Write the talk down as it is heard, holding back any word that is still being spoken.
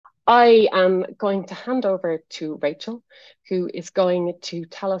I am going to hand over to Rachel, who is going to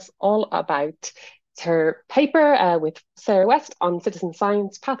tell us all about her paper with Sarah West on citizen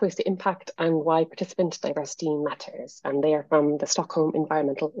science, pathways to impact, and why participant diversity matters. And they are from the Stockholm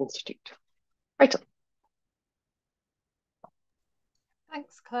Environmental Institute. Rachel.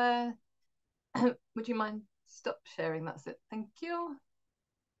 Thanks, Claire. Would you mind stop sharing? That's it. Thank you.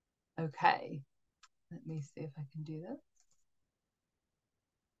 Okay, let me see if I can do this.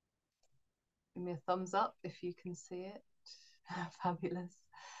 Give me a thumbs up if you can see it. Fabulous.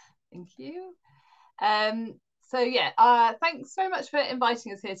 Thank you. So yeah, thanks very much for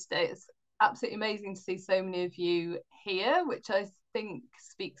inviting us here today. It's absolutely amazing to see so many of you here, which I think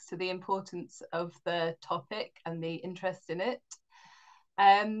speaks to the importance of the topic and the interest in it.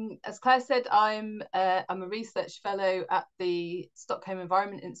 As Claire said, I'm a research fellow at the Stockholm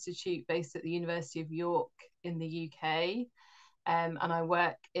Environment Institute based at the University of York in the UK. And I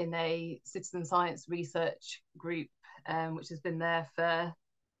work in a citizen science research group, which has been there for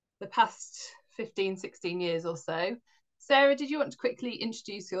the past 15, 16 years or so. Sarah, did you want to quickly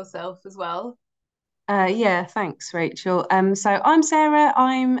introduce yourself as well? Yeah, thanks, Rachel. So I'm Sarah.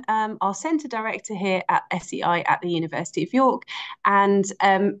 I'm our Centre Director here at SEI at the University of York, and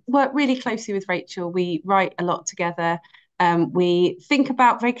work really closely with Rachel. We write a lot together. We think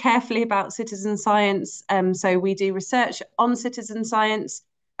very carefully about citizen science. So we do research on citizen science.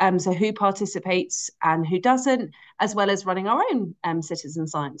 So who participates and who doesn't, as well as running our own citizen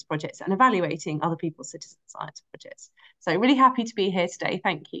science projects and evaluating other people's citizen science projects. So really happy to be here today.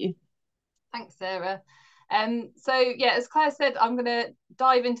 Thank you. Thanks, Sarah. So yeah, as Claire said, I'm going to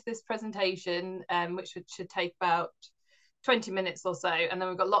dive into this presentation, which should take about 20 minutes or so, and then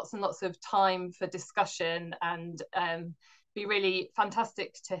we've got lots and lots of time for discussion, and be really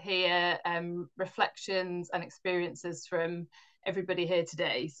fantastic to hear reflections and experiences from everybody here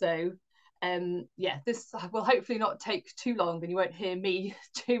today. So yeah, this will hopefully not take too long, and you won't hear me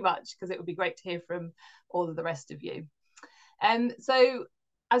too much, because it would be great to hear from all of the rest of you. So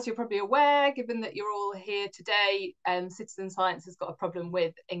as you're probably aware, given that you're all here today, citizen science has got a problem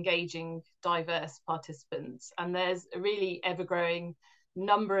with engaging diverse participants. And there's a really ever-growing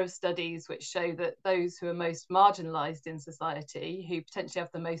number of studies which show that those who are most marginalised in society, who potentially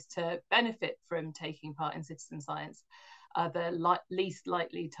have the most to benefit from taking part in citizen science, are the least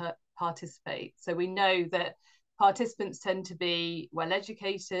likely to participate. So we know that participants tend to be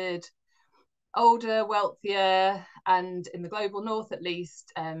well-educated, older, wealthier, and in the global north at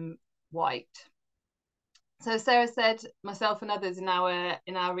least, white. So as Sarah said, myself and others in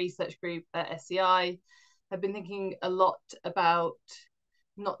our research group at SEI have been thinking a lot about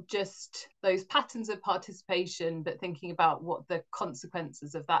not just those patterns of participation, but thinking about what the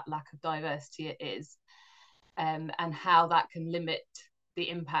consequences of that lack of diversity is, and how that can limit the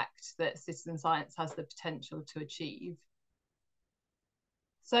impact that citizen science has the potential to achieve.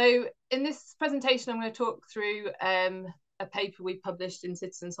 So in this presentation, I'm going to talk through a paper we published in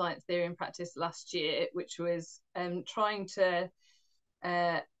Citizen Science Theory and Practice last year, which was trying to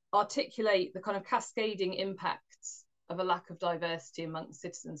articulate the kind of cascading impacts of a lack of diversity amongst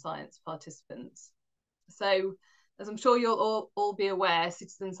citizen science participants. So as I'm sure you'll all be aware,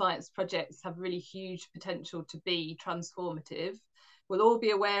 citizen science projects have really huge potential to be transformative. We'll all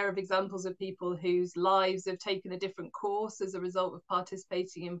be aware of examples of people whose lives have taken a different course as a result of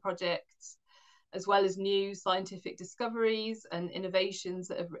participating in projects, as well as new scientific discoveries and innovations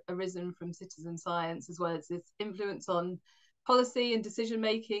that have arisen from citizen science, as well as its influence on policy and decision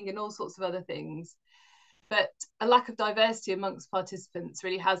making and all sorts of other things. But a lack of diversity amongst participants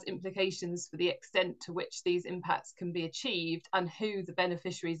really has implications for the extent to which these impacts can be achieved and who the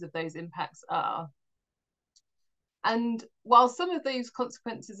beneficiaries of those impacts are. And while some of those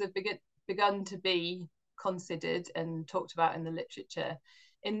consequences have begun to be considered and talked about in the literature,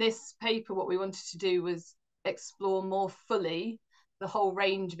 in this paper, what we wanted to do was explore more fully the whole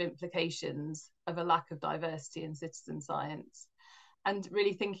range of implications of a lack of diversity in citizen science, and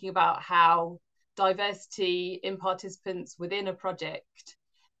really thinking about how diversity in participants within a project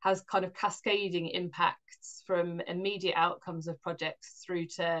has kind of cascading impacts from immediate outcomes of projects through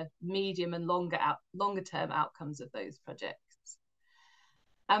to medium and longer term outcomes of those projects.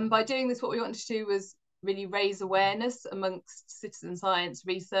 And by doing this, what we wanted to do was really raise awareness amongst citizen science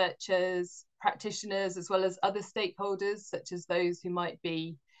researchers, practitioners, as well as other stakeholders, such as those who might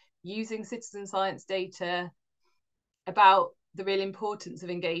be using citizen science data, about the real importance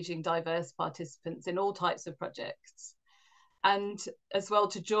of engaging diverse participants in all types of projects. And as well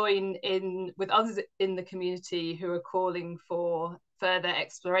to join in with others in the community who are calling for further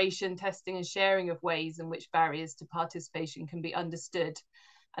exploration, testing and sharing of ways in which barriers to participation can be understood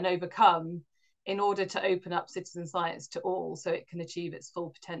and overcome in order to open up citizen science to all so it can achieve its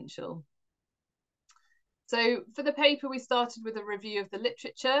full potential. So for the paper, we started with a review of the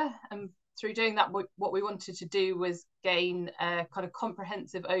literature, and through doing that, what we wanted to do was gain a kind of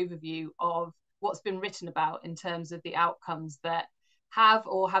comprehensive overview of what's been written about in terms of the outcomes that have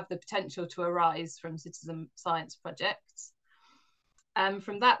or have the potential to arise from citizen science projects.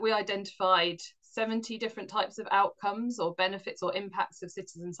 From that, we identified 70 different types of outcomes or benefits or impacts of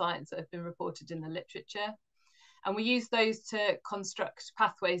citizen science that have been reported in the literature. And we use those to construct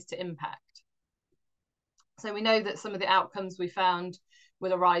pathways to impact. So we know that some of the outcomes we found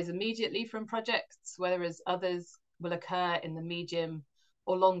will arise immediately from projects, whereas others will occur in the medium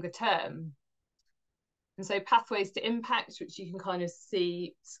or longer term. And so pathways to impact, which you can kind of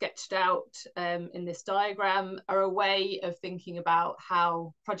see sketched out in this diagram, are a way of thinking about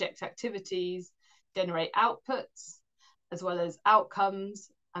how project activities generate outputs as well as outcomes,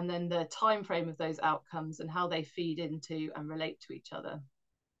 and then the time frame of those outcomes and how they feed into and relate to each other.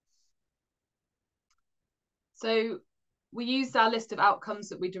 So we used our list of outcomes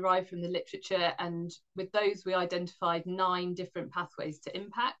that we derived from the literature, and with those we identified 9 different pathways to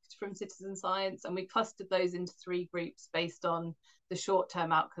impact from citizen science, and we clustered those into 3 groups based on the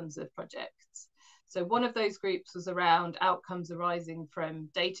short-term outcomes of projects. So one of those groups was around outcomes arising from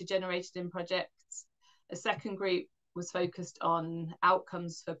data generated in projects. A second group was focused on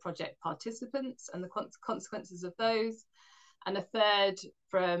outcomes for project participants and the consequences of those, and a third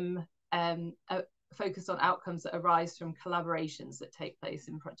from focused on outcomes that arise from collaborations that take place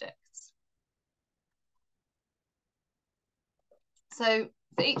in projects. So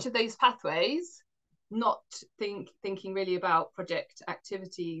for each of those pathways, not thinking really about project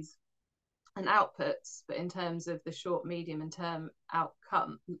activities and outputs, but in terms of the short, medium and term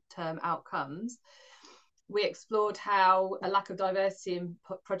outcomes, we explored how a lack of diversity in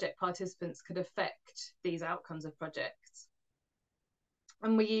project participants could affect these outcomes of projects.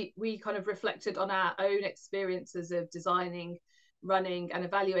 And we kind of reflected on our own experiences of designing, running and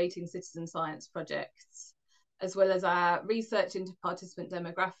evaluating citizen science projects, as well as our research into participant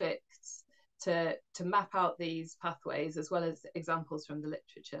demographics to map out these pathways, as well as examples from the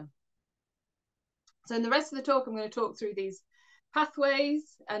literature. So in the rest of the talk, I'm going to talk through these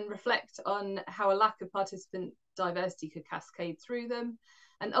pathways and reflect on how a lack of participant diversity could cascade through them.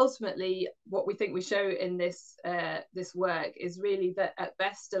 And ultimately, what we think we show in this work is really that at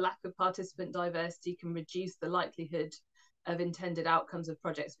best, a lack of participant diversity can reduce the likelihood of intended outcomes of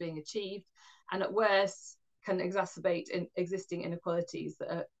projects being achieved, and at worst can exacerbate existing inequalities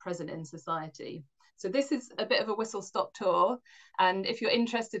that are present in society. So this is a bit of a whistle-stop tour, and if you're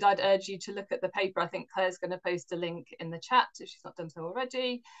interested, I'd urge you to look at the paper. I think Claire's going to post a link in the chat if she's not done so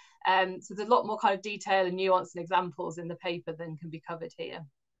already. So there's a lot more kind of detail and nuance and examples in the paper than can be covered here.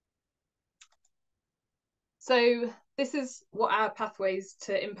 So this is what our pathways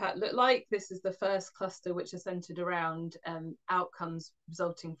to impact look like. This is the first cluster, which is centered around outcomes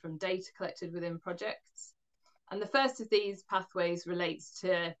resulting from data collected within projects. And the first of these pathways relates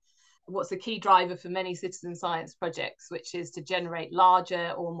to what's a key driver for many citizen science projects, which is to generate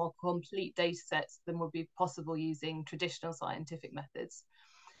larger or more complete data sets than would be possible using traditional scientific methods.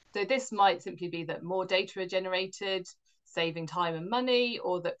 So this might simply be that more data are generated, saving time and money,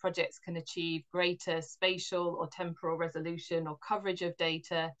 or that projects can achieve greater spatial or temporal resolution or coverage of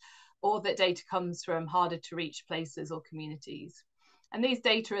data, or that data comes from harder to reach places or communities. And these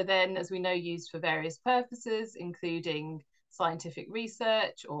data are then, as we know, used for various purposes, including scientific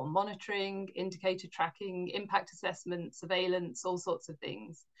research or monitoring, indicator tracking, impact assessment, surveillance, all sorts of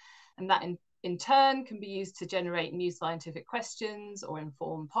things. And that in turn can be used to generate new scientific questions or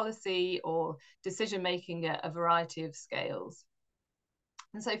inform policy or decision-making at a variety of scales.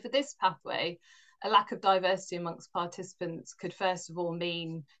 And so for this pathway, a lack of diversity amongst participants could first of all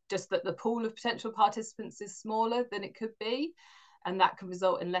mean just that the pool of potential participants is smaller than it could be, and that can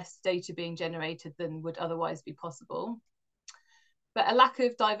result in less data being generated than would otherwise be possible. But a lack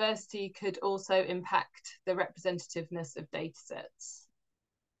of diversity could also impact the representativeness of data sets.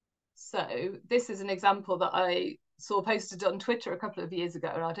 So this is an example that I saw posted on Twitter a couple of years ago,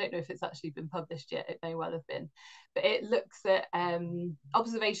 and I don't know if it's actually been published yet, it may well have been, but it looks at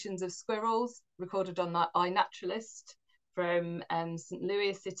observations of squirrels recorded on iNaturalist from St.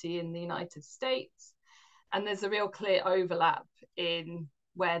 Louis City in the United States. And there's a real clear overlap in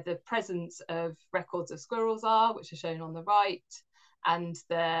where the presence of records of squirrels are, which are shown on the right, and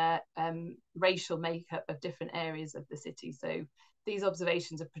the racial makeup of different areas of the city. So these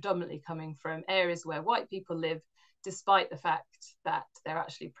observations are predominantly coming from areas where white people live, despite the fact that they're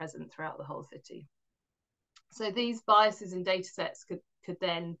actually present throughout the whole city. So these biases in data sets could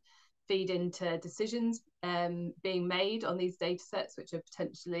then feed into decisions being made on these data sets, which are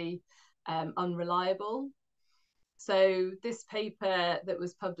potentially unreliable. So this paper that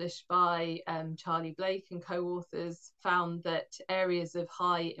was published by Charlie Blake and co-authors found that areas of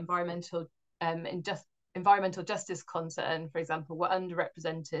high environmental justice concern, for example, were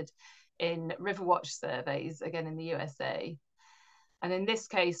underrepresented in Riverwatch surveys, again in the USA. And in this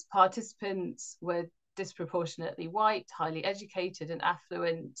case, participants were disproportionately white, highly educated and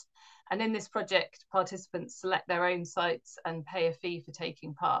affluent. And in this project, participants select their own sites and pay a fee for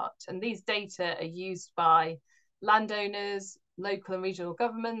taking part. And these data are used by landowners, local and regional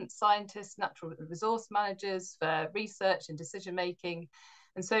governments, scientists, natural resource managers for research and decision making.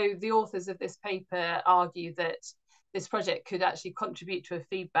 And so the authors of this paper argue that this project could actually contribute to a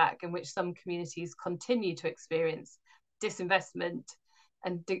feedback in which some communities continue to experience disinvestment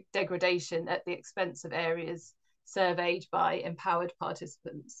and degradation at the expense of areas surveyed by empowered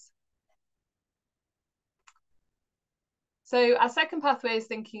participants. So our second pathway is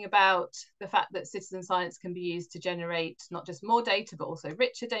thinking about the fact that citizen science can be used to generate not just more data, but also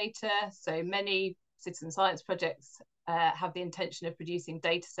richer data. So many citizen science projects have the intention of producing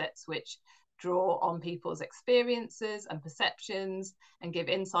data sets which draw on people's experiences and perceptions and give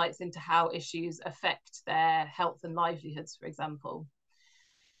insights into how issues affect their health and livelihoods, for example.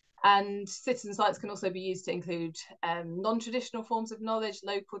 And citizen science can also be used to include non-traditional forms of knowledge,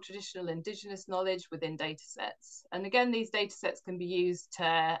 local, traditional, indigenous knowledge within data sets. And again, these data sets can be used to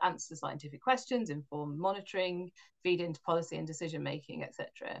answer scientific questions, inform monitoring, feed into policy and decision making,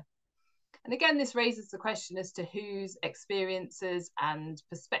 etc. And again, this raises the question as to whose experiences and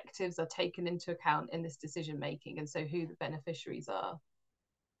perspectives are taken into account in this decision making, and so who the beneficiaries are.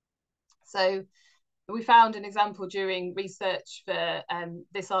 So we found an example during research for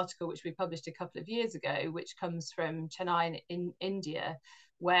this article, which we published a couple of years ago, which comes from Chennai in India,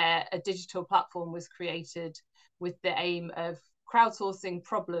 where a digital platform was created with the aim of crowdsourcing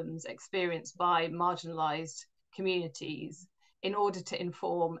problems experienced by marginalised communities in order to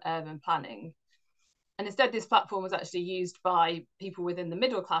inform urban planning. And instead, this platform was actually used by people within the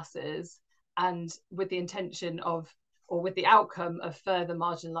middle classes and with the intention of, or with the outcome of further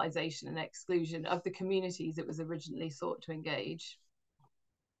marginalisation and exclusion of the communities it was originally sought to engage.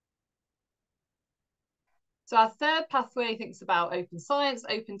 So our third pathway thinks about open science.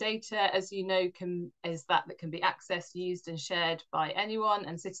 Open data, as you know, is that can be accessed, used and shared by anyone,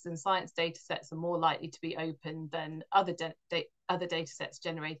 and citizen science data sets are more likely to be open than other data sets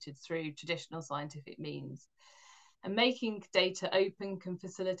generated through traditional scientific means. And making data open can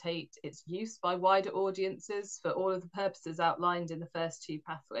facilitate its use by wider audiences for all of the purposes outlined in the first two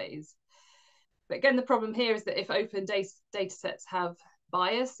pathways. But again, the problem here is that if open data sets have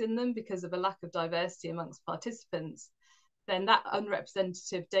bias in them because of a lack of diversity amongst participants, then that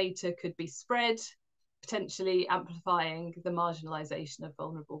unrepresentative data could be spread, potentially amplifying the marginalisation of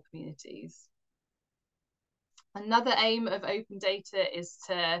vulnerable communities. Another aim of open data is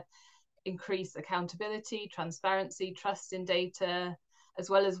to increase accountability, transparency, trust in data, as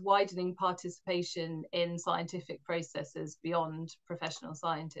well as widening participation in scientific processes beyond professional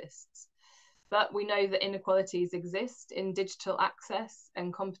scientists. But we know that inequalities exist in digital access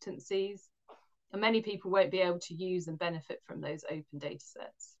and competencies, and many people won't be able to use and benefit from those open data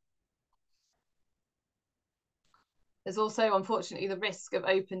sets. There's also, unfortunately, the risk of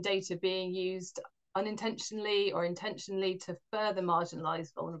open data being used unintentionally or intentionally to further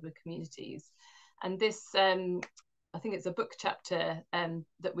marginalise vulnerable communities. And this, I think it's a book chapter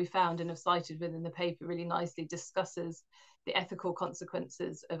that we found and have cited within the paper, really nicely discusses the ethical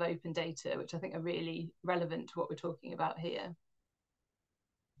consequences of open data, which I think are really relevant to what we're talking about here.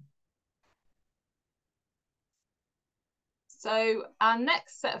 So our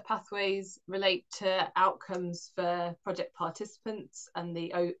next set of pathways relate to outcomes for project participants and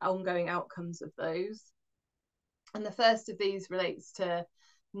the ongoing outcomes of those. And the first of these relates to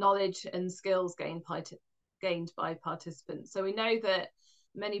knowledge and skills gained by participants. So we know that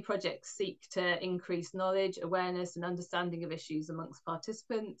many projects seek to increase knowledge, awareness and understanding of issues amongst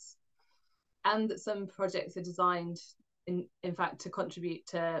participants, and that some projects are designed in fact to contribute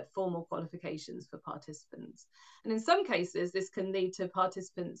to formal qualifications for participants. And in some cases this can lead to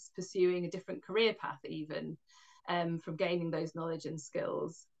participants pursuing a different career path even from gaining those knowledge and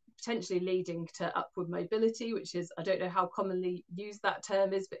skills, potentially leading to upward mobility, which is, I don't know how commonly used that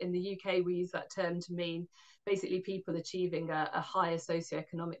term is, but in the UK we use that term to mean basically people achieving a higher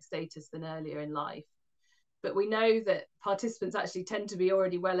socioeconomic status than earlier in life. But we know that participants actually tend to be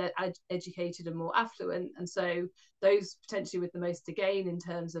already well educated and more affluent. And so those potentially with the most to gain in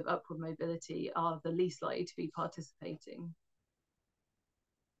terms of upward mobility are the least likely to be participating.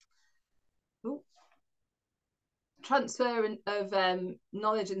 Ooh. Transfer of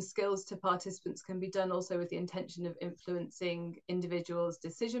knowledge and skills to participants can be done also with the intention of influencing individuals'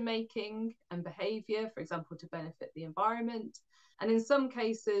 decision making and behaviour, for example, to benefit the environment, and in some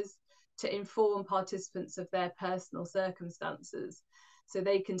cases to inform participants of their personal circumstances so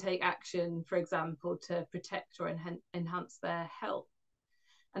they can take action, for example, to protect or enhance their health.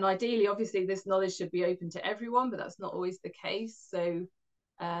 And ideally, obviously, this knowledge should be open to everyone, but that's not always the case. So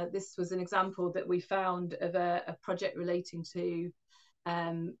this was an example that we found of a project relating to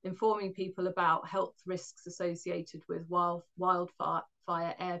informing people about health risks associated with wildfire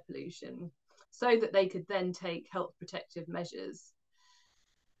air pollution so that they could then take health protective measures.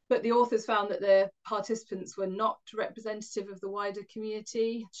 But the authors found that the participants were not representative of the wider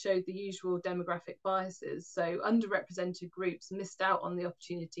community, showed the usual demographic biases. So underrepresented groups missed out on the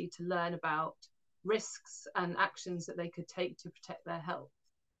opportunity to learn about risks and actions that they could take to protect their health.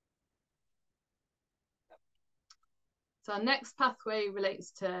 So our next pathway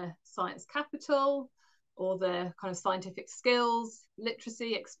relates to science capital, or the kind of scientific skills,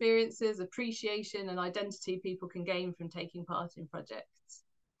 literacy, experiences, appreciation and identity people can gain from taking part in projects.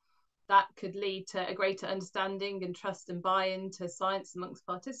 That could lead to a greater understanding and trust and buy-in to science amongst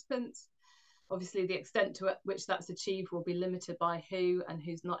participants. Obviously, the extent to which that's achieved will be limited by who and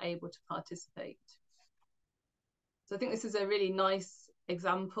who's not able to participate. So I think this is a really nice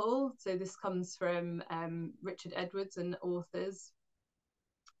example. So this comes from Richard Edwards and authors.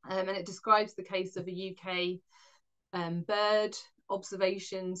 And it describes the case of a UK bird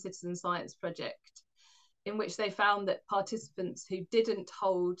observation citizen science project in which they found that participants who didn't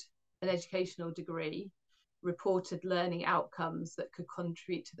hold an educational degree reported learning outcomes that could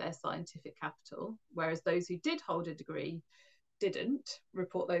contribute to their scientific capital, whereas those who did hold a degree didn't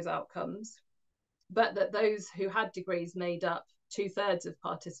report those outcomes, but that those who had degrees made up 2/3 of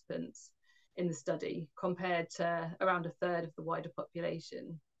participants in the study compared to around 1/3 of the wider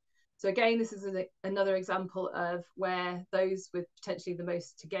population. So again, this is another example of where those with potentially the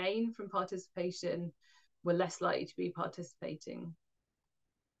most to gain from participation were less likely to be participating.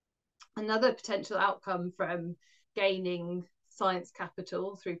 Another potential outcome from gaining science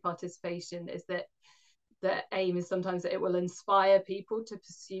capital through participation is that the aim is sometimes that it will inspire people to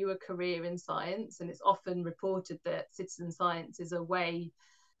pursue a career in science. And it's often reported that citizen science is a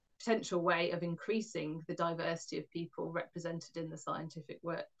potential way of increasing the diversity of people represented in the scientific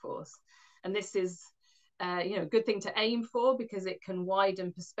workforce. And this is a good thing to aim for because it can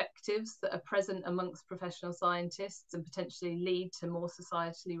widen perspectives that are present amongst professional scientists and potentially lead to more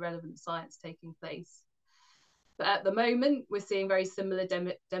societally relevant science taking place. But at the moment, we're seeing very similar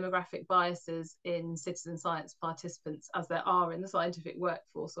demographic biases in citizen science participants as there are in the scientific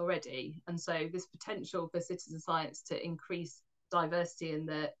workforce already. And so this potential for citizen science to increase diversity in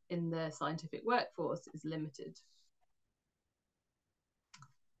the scientific workforce is limited.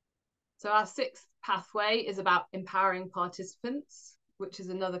 So our sixth pathway is about empowering participants, which is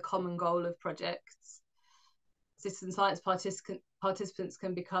another common goal of projects. Citizen science participants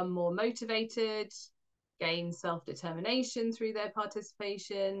can become more motivated, gain self-determination through their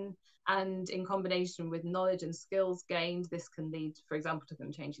participation, and in combination with knowledge and skills gained, this can lead, for example, to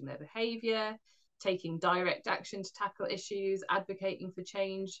them changing their behaviour, taking direct action to tackle issues, advocating for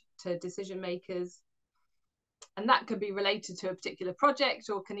change to decision makers. And that can be related to a particular project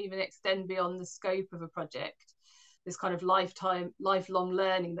or can even extend beyond the scope of a project. This kind of lifelong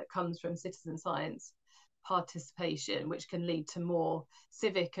learning that comes from citizen science participation, which can lead to more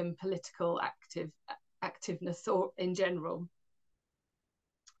civic and political activeness or in general.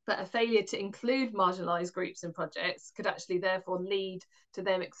 But a failure to include marginalised groups in projects could actually therefore lead to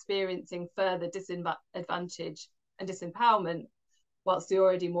them experiencing further disadvantage and disempowerment, whilst the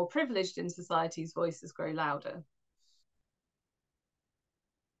already more privileged in society's voices grow louder.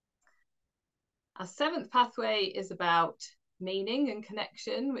 Our seventh pathway is about meaning and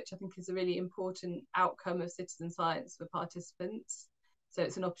connection, which I think is a really important outcome of citizen science for participants. So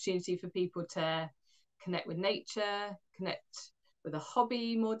it's an opportunity for people to connect with nature, connect with a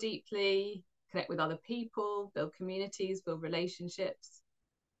hobby more deeply, connect with other people, build communities, build relationships.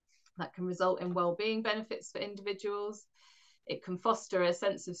 That can result in well-being benefits for individuals. It can foster a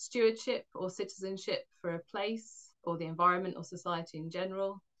sense of stewardship or citizenship for a place or the environment or society in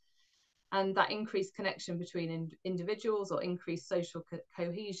general. And that increased connection between individuals or increased social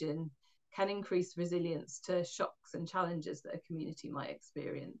cohesion can increase resilience to shocks and challenges that a community might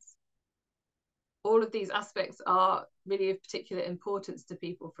experience. all of these aspects are really of particular importance to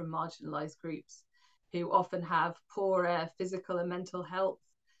people from marginalised groups who often have poorer physical and mental health,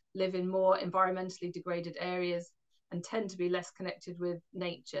 live in more environmentally degraded areas, and tend to be less connected with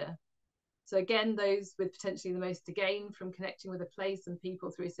nature. So again, those with potentially the most to gain from connecting with a place and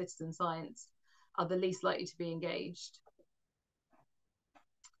people through citizen science are the least likely to be engaged.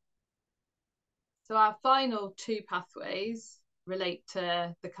 So our final two pathways relate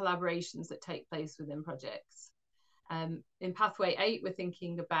to the collaborations that take place within projects. In pathway 8, we're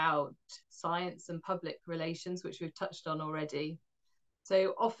thinking about science and public relations, which we've touched on already.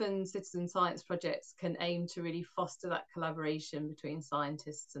 So often citizen science projects can aim to really foster that collaboration between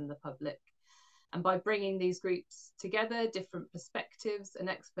scientists and the public. And by bringing these groups together, different perspectives and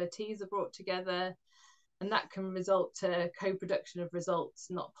expertise are brought together, and that can result to co-production of results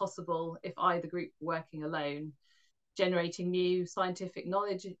not possible if either group were working alone, generating new scientific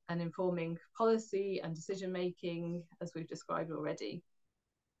knowledge and informing policy and decision making, as we've described already.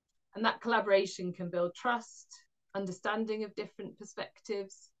 And that collaboration can build trust, understanding of different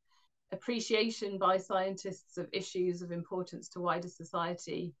perspectives, appreciation by scientists of issues of importance to wider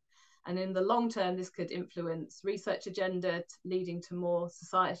society. And in the long term, this could influence research agenda, leading to more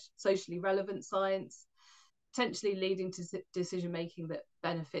socially relevant science, potentially leading to decision making that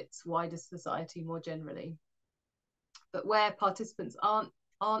benefits wider society more generally. But where participants aren't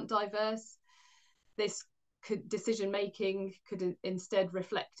diverse, this decision making could instead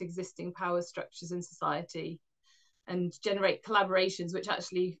reflect existing power structures in society and generate collaborations which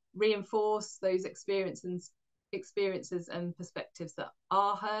actually reinforce those experiences and perspectives that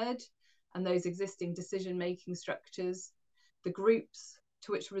are heard, and those existing decision making structures, the groups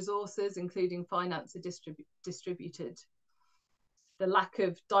to which resources, including finance, are distributed. The lack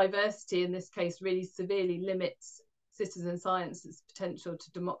of diversity in this case really severely limits citizen science's potential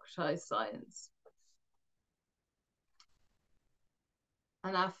to democratize science.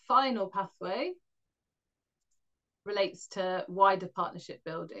 And our final pathway relates to wider partnership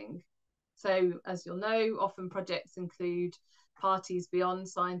building. So as you'll know, often projects include parties beyond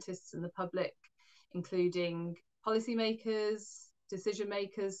scientists and the public, including policymakers, decision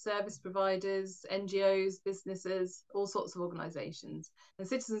makers, service providers, NGOs, businesses, all sorts of organisations. And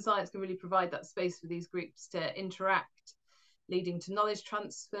citizen science can really provide that space for these groups to interact, leading to knowledge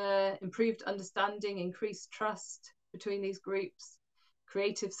transfer, improved understanding, increased trust between these groups,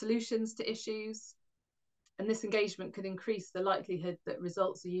 creative solutions to issues. And this engagement could increase the likelihood that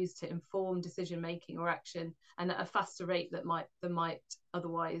results are used to inform decision making or action, and at a faster rate than might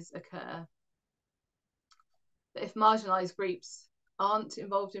otherwise occur. But if marginalised groups aren't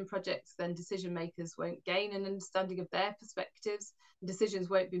involved in projects, then decision makers won't gain an understanding of their perspectives, and decisions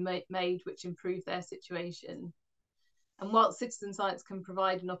won't be made which improve their situation. And while citizen science can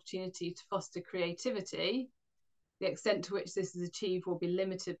provide an opportunity to foster creativity, the extent to which this is achieved will be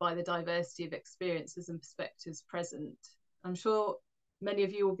limited by the diversity of experiences and perspectives present. I'm sure many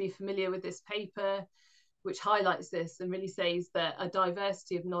of you will be familiar with this paper, which highlights this and really says that a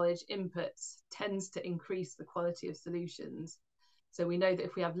diversity of knowledge inputs tends to increase the quality of solutions. So we know that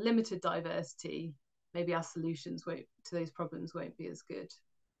if we have limited diversity, maybe our solutions to those problems won't be as good.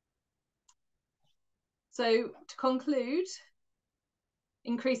 So to conclude,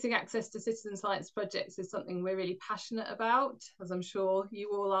 increasing access to citizen science projects is something we're really passionate about, as I'm sure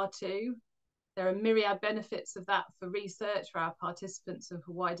you all are too. There are myriad benefits of that for research, for our participants, and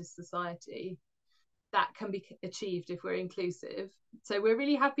for wider society. That can be achieved if we're inclusive. So we're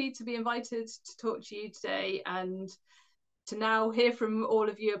really happy to be invited to talk to you today and to now hear from all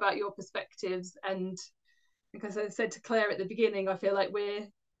of you about your perspectives. And because I said to Claire at the beginning, I feel like we're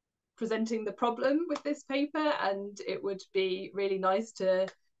presenting the problem with this paper, and it would be really nice to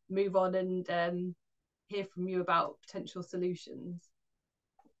move on and hear from you about potential solutions.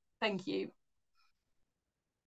 Thank you.